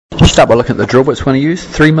Just start by looking at the drill bits we're going to use.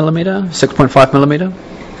 3mm,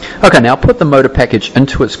 6.5mm. Okay, now put the motor package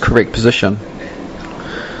into its correct position.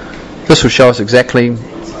 This will show us exactly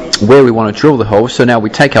where we want to drill the holes. So now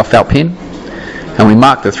we take our felt pen and we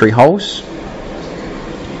mark the 3 holes.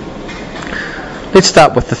 Let's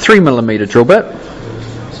start with the 3mm drill bit.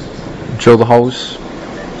 Drill the holes.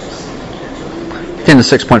 Then the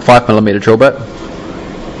 6.5mm drill bit.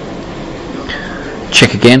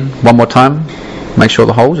 Check again one more time. Make sure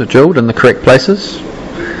the holes are drilled in the correct places.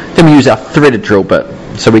 Then we use our threaded drill bit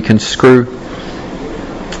so we can screw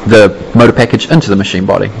the motor package into the machine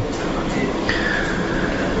body.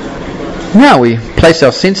 Now we place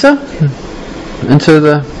our sensor into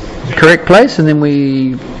the correct place, and then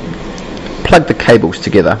we plug the cables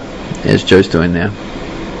together as Joe's doing now.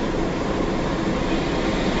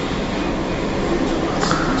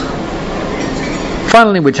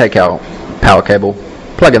 Finally, we take our power cable,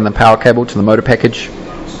 plug in the power cable to the motor package,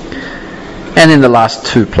 and then the last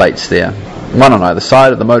 2 plates there, one on either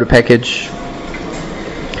side of the motor package,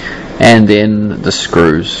 and then the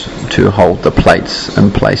screws to hold the plates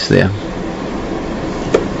in place there.